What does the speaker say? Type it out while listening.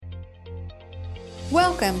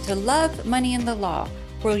Welcome to Love, Money, and the Law,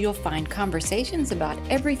 where you'll find conversations about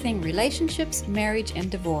everything relationships, marriage, and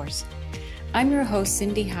divorce. I'm your host,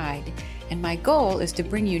 Cindy Hyde, and my goal is to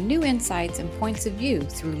bring you new insights and points of view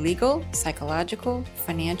through legal, psychological,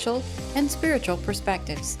 financial, and spiritual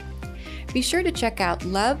perspectives. Be sure to check out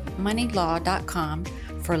lovemoneylaw.com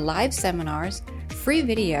for live seminars, free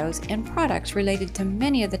videos, and products related to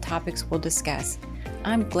many of the topics we'll discuss.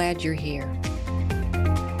 I'm glad you're here.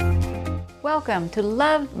 Welcome to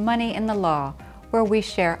Love, Money, and the Law, where we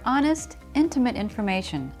share honest, intimate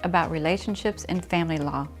information about relationships and family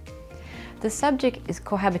law. The subject is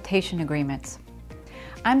cohabitation agreements.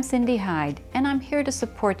 I'm Cindy Hyde, and I'm here to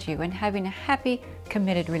support you in having a happy,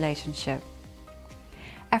 committed relationship.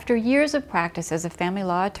 After years of practice as a family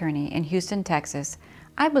law attorney in Houston, Texas,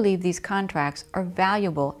 I believe these contracts are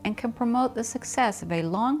valuable and can promote the success of a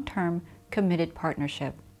long-term, committed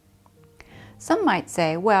partnership. Some might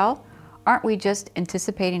say, well, aren't we just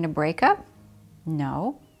anticipating a breakup?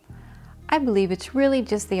 No. I believe it's really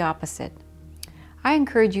just the opposite. I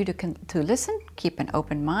encourage you to listen, keep an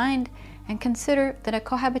open mind, and consider that a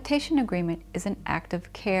cohabitation agreement is an act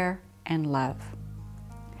of care and love.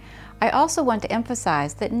 I also want to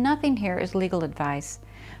emphasize that nothing here is legal advice.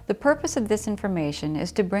 The purpose of this information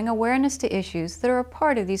is to bring awareness to issues that are a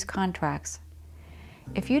part of these contracts.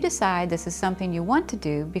 If you decide this is something you want to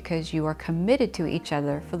do because you are committed to each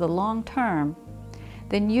other for the long term,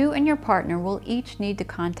 then you and your partner will each need to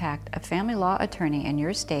contact a family law attorney in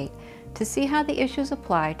your state to see how the issues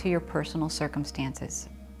apply to your personal circumstances.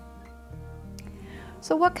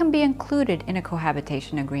 So what can be included in a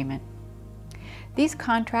cohabitation agreement? These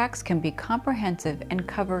contracts can be comprehensive and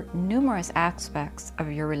cover numerous aspects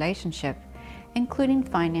of your relationship, including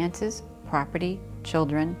finances, property,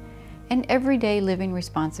 children, and everyday living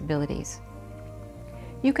responsibilities.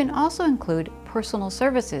 You can also include personal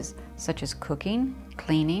services such as cooking,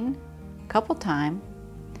 cleaning, couple time,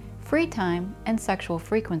 free time, and sexual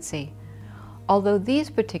frequency, although these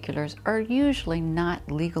particulars are usually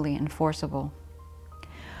not legally enforceable.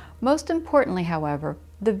 Most importantly, however,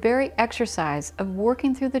 the very exercise of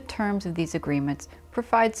working through the terms of these agreements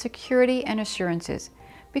provides security and assurances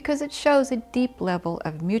because it shows a deep level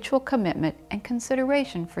of mutual commitment and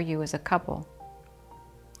consideration for you as a couple.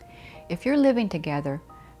 If you're living together,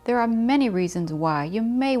 there are many reasons why you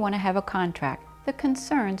may want to have a contract that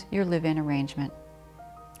concerns your live-in arrangement.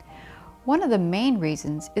 One of the main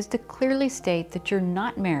reasons is to clearly state that you're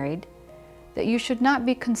not married, that you should not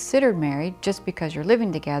be considered married just because you're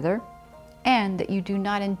living together, and that you do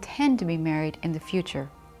not intend to be married in the future.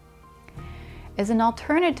 As an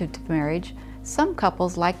alternative to marriage, some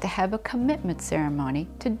couples like to have a commitment ceremony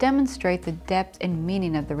to demonstrate the depth and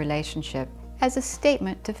meaning of the relationship as a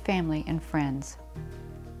statement to family and friends.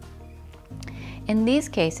 In these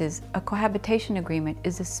cases, a cohabitation agreement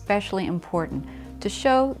is especially important to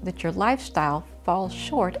show that your lifestyle falls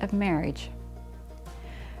short of marriage.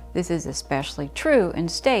 This is especially true in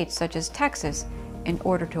states such as Texas in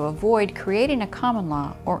order to avoid creating a common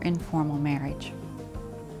law or informal marriage.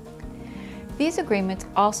 These agreements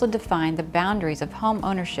also define the boundaries of home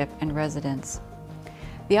ownership and residence.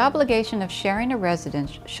 The obligation of sharing a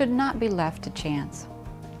residence should not be left to chance.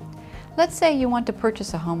 Let's say you want to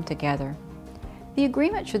purchase a home together. The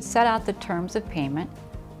agreement should set out the terms of payment,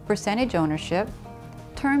 percentage ownership,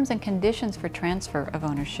 terms and conditions for transfer of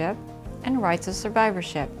ownership, and rights of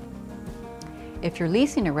survivorship. If you're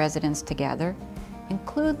leasing a residence together,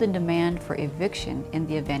 include the demand for eviction in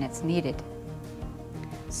the event it's needed.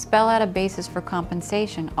 Spell out a basis for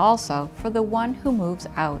compensation also for the one who moves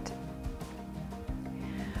out.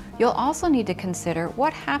 You'll also need to consider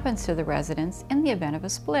what happens to the residence in the event of a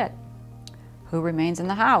split. Who remains in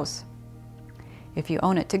the house? If you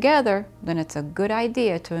own it together, then it's a good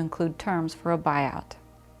idea to include terms for a buyout.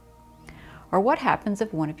 Or what happens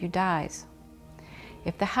if one of you dies?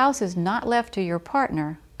 If the house is not left to your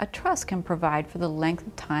partner, a trust can provide for the length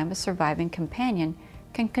of time a surviving companion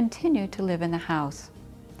can continue to live in the house.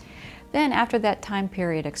 Then, after that time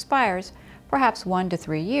period expires, perhaps 1 to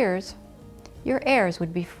 3 years, your heirs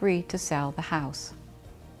would be free to sell the house.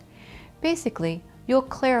 Basically, you'll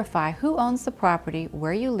clarify who owns the property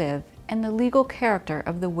where you live and the legal character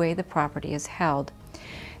of the way the property is held.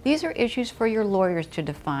 These are issues for your lawyers to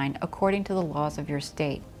define according to the laws of your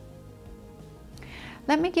state.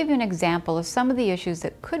 Let me give you an example of some of the issues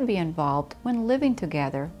that could be involved when living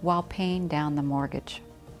together while paying down the mortgage.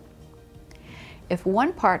 If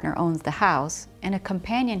one partner owns the house and a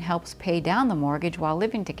companion helps pay down the mortgage while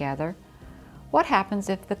living together, what happens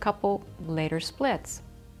if the couple later splits?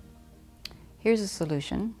 Here's a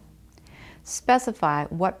solution. Specify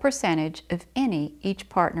what percentage, if any, each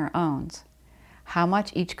partner owns. how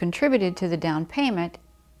much each contributed to the down payment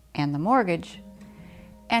and the mortgage,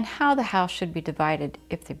 and how the house should be divided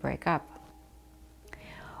if they break up.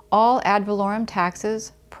 All ad valorem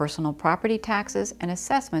taxes, personal property taxes, and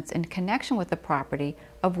assessments in connection with the property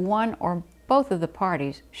of one or both of the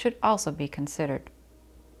parties should also be considered.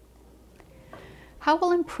 How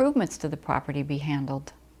will improvements to the property be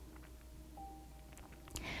handled?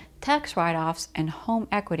 Tax write-offs and home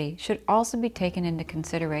equity should also be taken into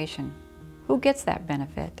consideration. Who gets that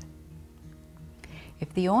benefit?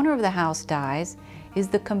 If the owner of the house dies, is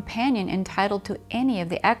the companion entitled to any of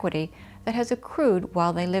the equity that has accrued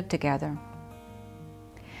while they live together?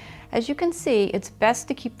 As you can see, it's best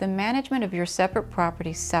to keep the management of your separate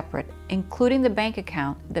property separate, including the bank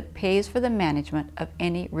account that pays for the management of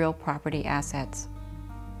any real property assets.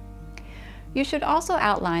 You should also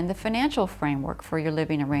outline the financial framework for your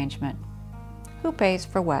living arrangement. Who pays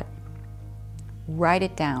for what? Write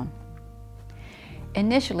it down.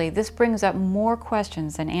 Initially, this brings up more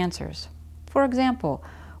questions than answers. For example,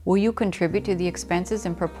 will you contribute to the expenses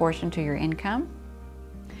in proportion to your income?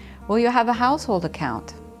 Will you have a household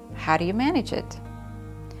account? How do you manage it?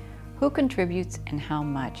 Who contributes and how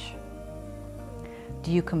much?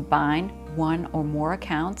 Do you combine one or more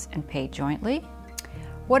accounts and pay jointly?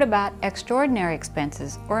 What about extraordinary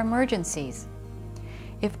expenses or emergencies?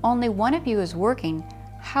 If only one of you is working,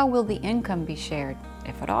 how will the income be shared,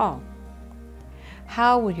 if at all?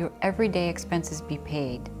 How will your everyday expenses be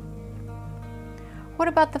paid? What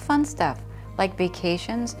about the fun stuff, like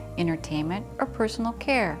vacations, entertainment, or personal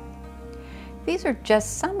care? These are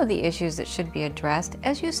just some of the issues that should be addressed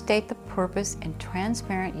as you state the purpose and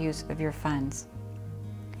transparent use of your funds.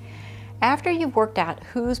 After you've worked out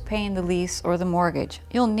who's paying the lease or the mortgage,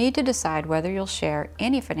 you'll need to decide whether you'll share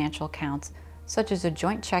any financial accounts, such as a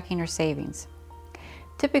joint checking or savings.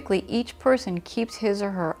 Typically, each person keeps his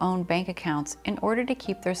or her own bank accounts in order to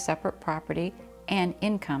keep their separate property and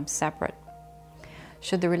income separate.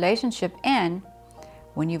 Should the relationship end,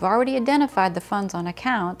 when you've already identified the funds on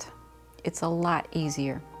account, it's a lot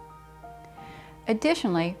easier.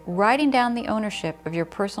 Additionally, writing down the ownership of your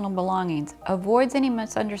personal belongings avoids any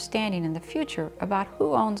misunderstanding in the future about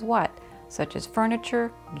who owns what, such as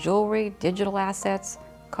furniture, jewelry, digital assets,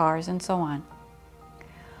 cars, and so on.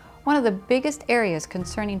 One of the biggest areas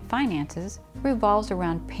concerning finances revolves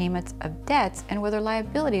around payments of debts and whether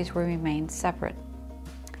liabilities will remain separate.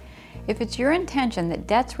 If it's your intention that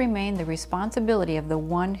debts remain the responsibility of the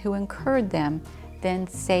one who incurred them, then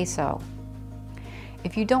say so.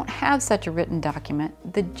 If you don't have such a written document,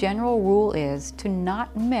 the general rule is to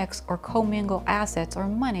not mix or commingle assets or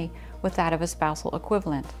money with that of a spousal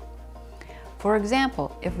equivalent. For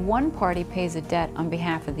example, if one party pays a debt on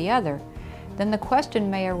behalf of the other, then the question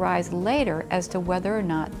may arise later as to whether or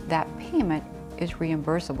not that payment is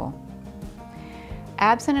reimbursable.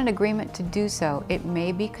 Absent an agreement to do so, it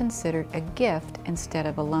may be considered a gift instead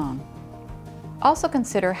of a loan. Also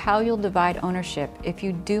consider how you'll divide ownership if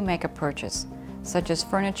you do make a purchase, such as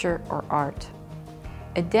furniture or art.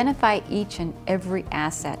 Identify each and every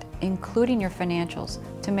asset, including your financials,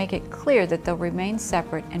 to make it clear that they'll remain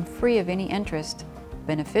separate and free of any interest,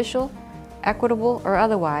 beneficial, equitable, or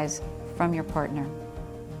otherwise, from your partner.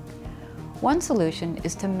 One solution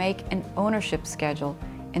is to make an ownership schedule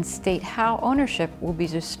and state how ownership will be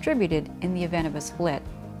distributed in the event of a split.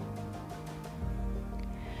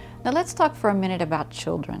 Now let's talk for a minute about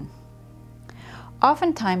children.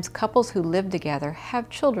 Oftentimes, couples who live together have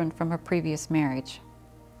children from a previous marriage.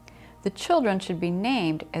 The children should be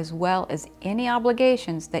named as well as any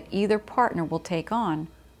obligations that either partner will take on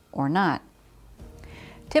or not.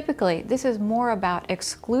 Typically, this is more about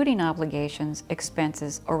excluding obligations,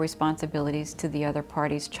 expenses, or responsibilities to the other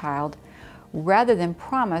party's child rather than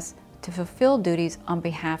promise to fulfill duties on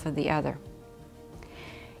behalf of the other.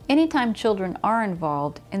 Anytime children are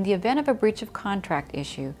involved, in the event of a breach of contract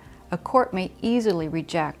issue, a court may easily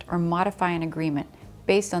reject or modify an agreement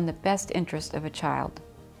based on the best interest of a child.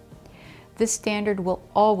 This standard will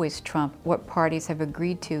always trump what parties have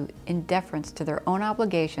agreed to in deference to their own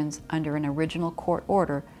obligations under an original court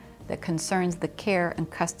order that concerns the care and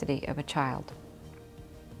custody of a child.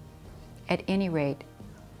 At any rate,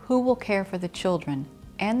 who will care for the children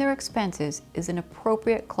and their expenses is an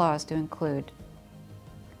appropriate clause to include.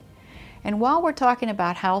 And while we're talking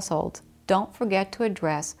about households, don't forget to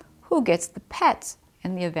address who gets the pets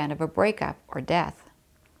in the event of a breakup or death.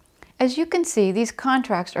 As you can see, these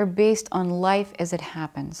contracts are based on life as it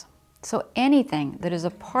happens, so anything that is a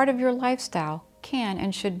part of your lifestyle can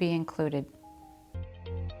and should be included.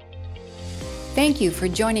 Thank you for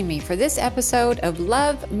joining me for this episode of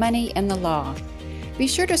Love, Money, and the Law. Be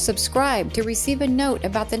sure to subscribe to receive a note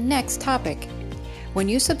about the next topic When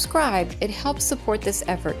you subscribe, it helps support this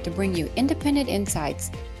effort to bring you independent insights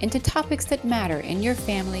into topics that matter in your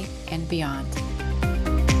family and beyond.